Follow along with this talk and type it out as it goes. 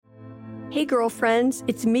Hey girlfriends,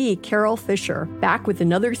 it's me, Carol Fisher, back with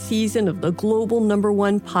another season of the global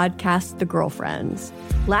 #1 podcast, The Girlfriends.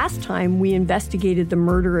 Last time, we investigated the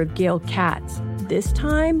murder of Gail Katz. This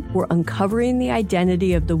time, we're uncovering the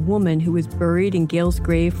identity of the woman who was buried in Gail's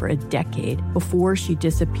grave for a decade before she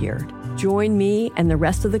disappeared. Join me and the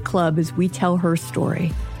rest of the club as we tell her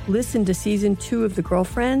story. Listen to Season 2 of The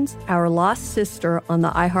Girlfriends, Our Lost Sister on the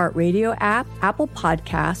iHeartRadio app, Apple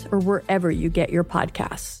Podcasts, or wherever you get your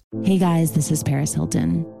podcasts. Hey guys, this is Paris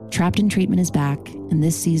Hilton. Trapped in Treatment is back, and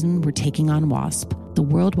this season we're taking on WASP, the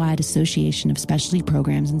Worldwide Association of Specialty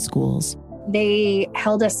Programs in Schools. They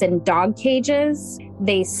held us in dog cages.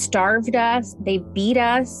 They starved us. They beat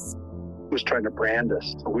us. Was trying to brand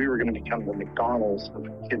us. So we were going to become the McDonald's of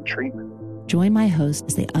kid treatment. Join my hosts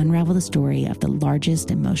as they unravel the story of the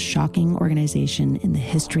largest and most shocking organization in the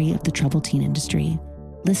history of the troubled teen industry.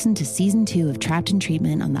 Listen to Season 2 of Trapped in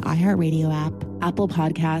Treatment on the iHeartRadio app, Apple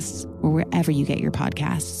Podcasts, or wherever you get your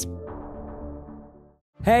podcasts.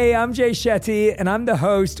 Hey, I'm Jay Shetty, and I'm the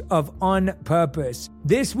host of On Purpose.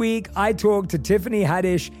 This week, I talked to Tiffany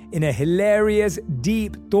Haddish in a hilarious,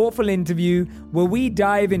 deep, thoughtful interview where we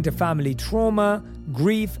dive into family trauma,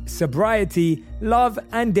 grief, sobriety, love,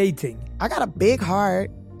 and dating. I got a big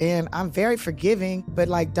heart, and I'm very forgiving, but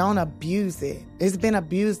don't abuse it. It's been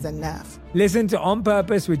abused enough. Listen to On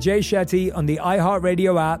Purpose with Jay Shetty on the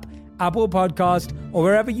iHeartRadio app, Apple Podcast, or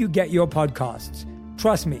wherever you get your podcasts.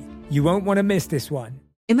 Trust me, you won't want to miss this one.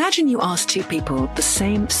 Imagine you ask two people the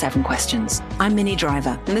same 7 questions. I'm Minnie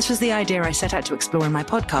Driver, and this was the idea I set out to explore in my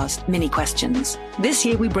podcast, Mini Questions. This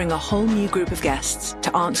year, we bring a whole new group of guests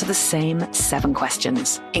to answer the same 7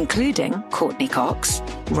 questions, including Courtney Cox,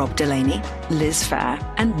 Rob Delaney, Liz Phair,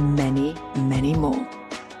 and many, many more.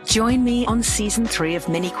 Join me on Season 3 of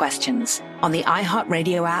Mini Questions on the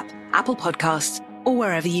iHeartRadio app, Apple Podcasts, or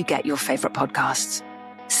wherever you get your favorite podcasts.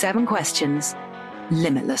 7 questions,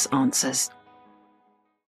 limitless answers.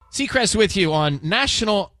 Seacrest with you on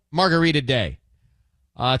National Margarita Day.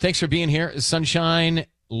 Thanks for being here. Sunshine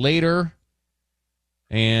later,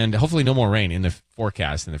 and hopefully no more rain in the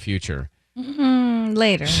forecast in the future.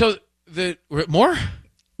 Later. So more?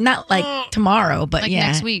 Not tomorrow, but like yeah.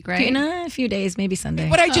 next week, right? A few days, maybe Sunday.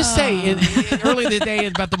 What did I just say in early in the day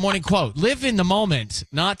about the morning quote? Live in the moment,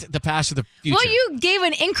 not the past or the future. Well, you gave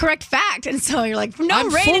an incorrect fact, and so you're like, no I'm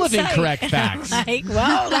rain full in of sight. incorrect facts.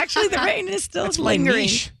 Well, actually, the rain is still That's lingering. my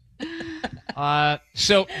niche.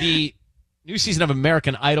 So the new season of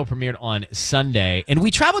American Idol premiered on Sunday, and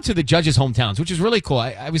we traveled to the judges' hometowns, which is really cool.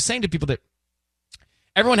 I was saying to people that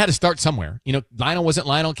everyone had to start somewhere. Lionel wasn't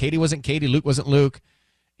Lionel, Katie wasn't Katie, Luke wasn't Luke.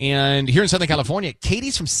 And here in Southern California,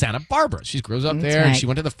 Katie's from Santa Barbara. She grows up there, and she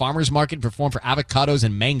went to the farmer's market and performed for avocados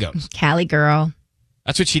and mangoes. Cali girl.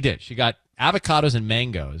 That's what she did. She got avocados and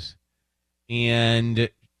mangoes, and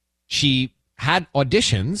she had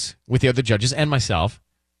auditions with the other judges and myself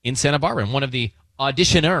in Santa Barbara. And one of the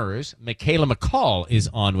auditioners, Micaela McCall, is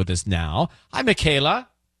on with us now. Hi, Micaela.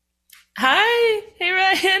 Hi. Hey,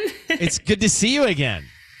 Ryan. It's good to see you again.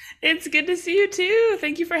 It's good to see you, too.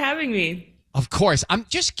 Thank you for having me. Of course. I'm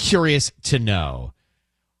just curious to know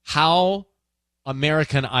how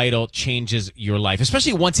American Idol changes your life,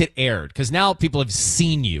 especially once it aired, because now people have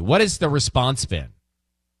seen you. What has the response been?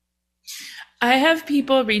 I have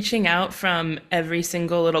people reaching out from every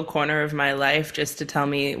single little corner of my life just to tell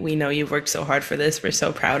me, we know you've worked so hard for this. We're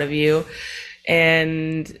so proud of you.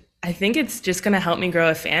 And I think it's just going to help me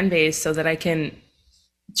grow a fan base so that I can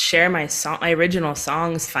share my original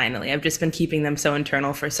songs finally. I've just been keeping them so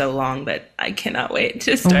internal for so long that I cannot wait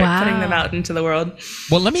to start putting them out into the world.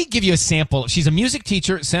 Well, let me give you a sample. She's a music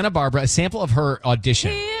teacher at Santa Barbara, a sample of her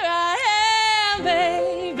audition. Here I am,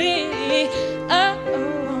 baby. Oh,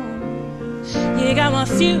 you got my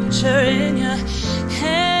future in your hand.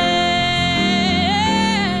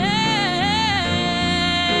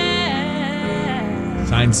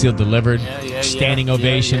 Signed, sealed, delivered. Standing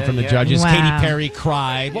ovation from the judges. Wow. Katy Perry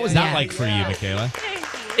cried. What was that like for you, Micaela?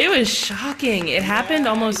 It was shocking. It happened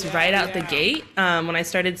almost right out the gate. When I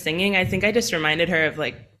started singing, I think I just reminded her of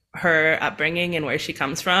her upbringing and where she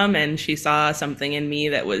comes from. And she saw something in me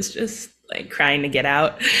that was just crying to get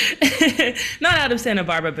out. Not out of Santa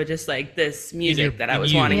Barbara, but just this music that I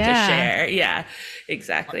was wanting to share. Yeah,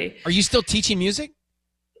 exactly. Are you still teaching music?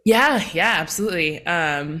 Yeah, absolutely.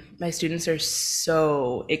 My students are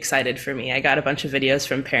so excited for me. I got a bunch of videos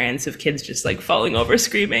from parents of kids just falling over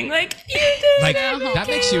screaming, you did it, that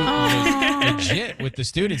makes you legit with the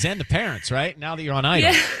students and the parents, right? Now that you're on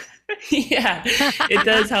Idol. Yeah, it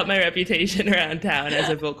does help my reputation around town as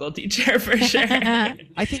a vocal teacher for sure.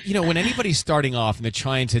 I think, when anybody's starting off and they're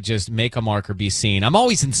trying to just make a mark or be seen, I'm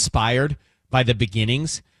always inspired by the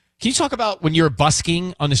beginnings. Can you talk about when you were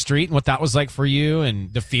busking on the street and what that was like for you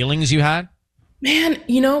and the feelings you had? Man,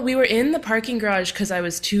 we were in the parking garage because I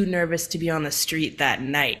was too nervous to be on the street that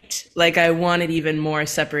night. Like, I wanted even more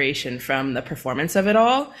separation from the performance of it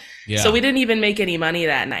all. Yeah. So we didn't even make any money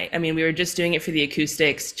that night. I mean, we were just doing it for the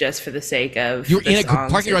acoustics, just for the sake of You were the in a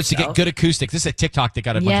songs parking garage to get itself. good acoustics. This is a TikTok that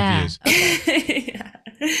got a bunch of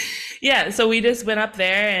views. Yeah, so we just went up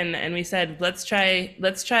there and we said, let's try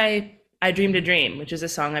I Dreamed a Dream, which is a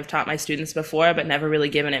song I've taught my students before, but never really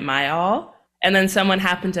given it my all. And then someone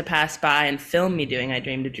happened to pass by and film me doing I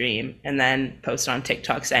Dreamed a Dream and then post on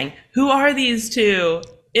TikTok saying, who are these two?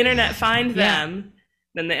 Internet, find them.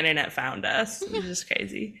 Then the internet found us. It was just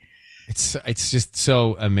crazy. It's just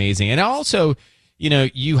so amazing. And also,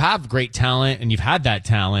 you have great talent and you've had that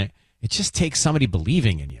talent. It just takes somebody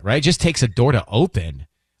believing in you, right? It just takes a door to open.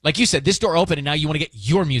 Like you said, this door opened and now you want to get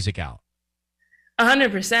your music out.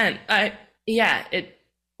 100%. I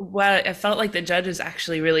felt like the judges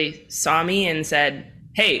actually really saw me and said,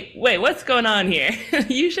 hey, wait, what's going on here?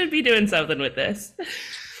 You should be doing something with this.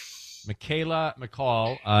 Micaela,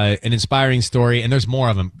 McCall, an inspiring story, and there's more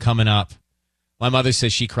of them coming up. My mother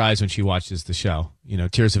says she cries when she watches the show.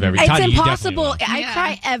 Tears of every It's time. impossible. I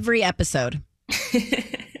cry every episode.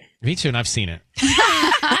 Me too, and I've seen it.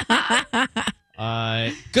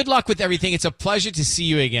 Good luck with everything. It's a pleasure to see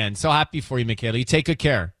you again. So happy for you, Micaela. You take good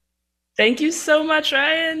care. Thank you so much,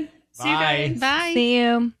 Ryan. See you guys. Bye. See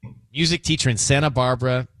you. Music teacher in Santa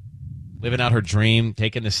Barbara, living out her dream,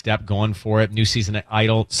 taking the step, going for it. New season of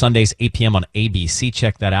Idol, Sundays, 8 p.m. on ABC.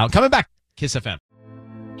 Check that out. Coming back, Kiss FM.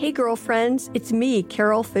 Hey, girlfriends, it's me,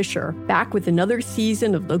 Carol Fisher, back with another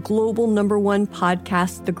season of the global #1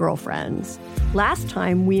 podcast, The Girlfriends. Last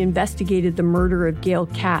time, we investigated the murder of Gail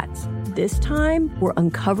Katz. This time, we're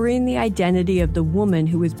uncovering the identity of the woman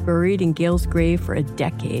who was buried in Gail's grave for a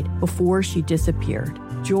decade before she disappeared.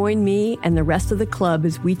 Join me and the rest of the club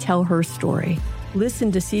as we tell her story.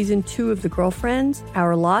 Listen to Season 2 of The Girlfriends,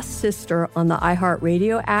 Our Lost Sister on the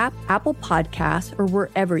iHeartRadio app, Apple Podcasts, or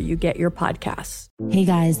wherever you get your podcasts. Hey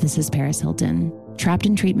guys, this is Paris Hilton. Trapped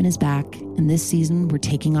in Treatment is back, and this season we're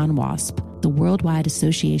taking on WASP, the Worldwide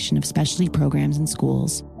Association of Specialty Programs and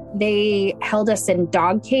Schools. They held us in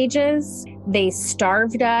dog cages. They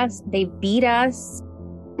starved us. They beat us.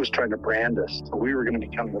 Was trying to brand us. So we were going to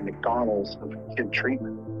become the McDonald's of kid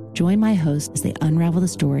treatment. Join my hosts as they unravel the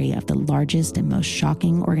story of the largest and most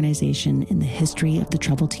shocking organization in the history of the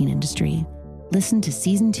troubled teen industry. Listen to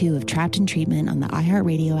Season 2 of Trapped in Treatment on the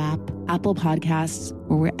iHeartRadio app, Apple Podcasts,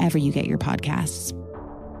 or wherever you get your podcasts.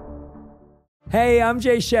 Hey, I'm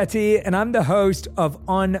Jay Shetty, and I'm the host of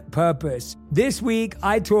On Purpose. This week,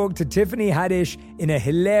 I talked to Tiffany Haddish in a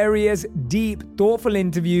hilarious, deep, thoughtful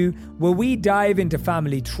interview where we dive into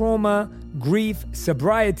family trauma, grief,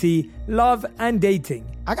 sobriety, love, and dating.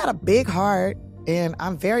 I got a big heart, and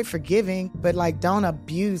I'm very forgiving, but don't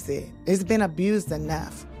abuse it. It's been abused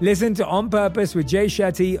enough. Listen to On Purpose with Jay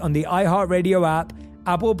Shetty on the iHeartRadio app,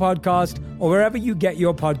 Apple Podcast, or wherever you get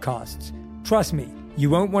your podcasts. Trust me, you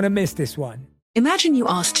won't want to miss this one. Imagine you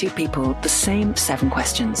ask two people the same 7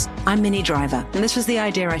 questions. I'm Minnie Driver, and this was the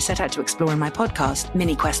idea I set out to explore in my podcast,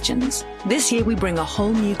 Mini Questions. This year, we bring a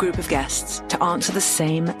whole new group of guests to answer the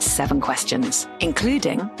same 7 questions,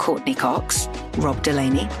 including Courtney Cox, Rob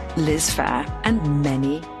Delaney, Liz Phair, and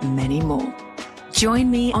many, many more. Join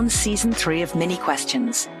me on Season 3 of Mini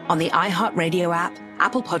Questions on the iHeartRadio app,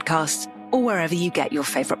 Apple Podcasts, or wherever you get your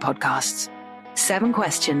favorite podcasts. 7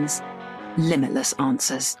 questions, limitless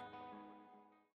answers.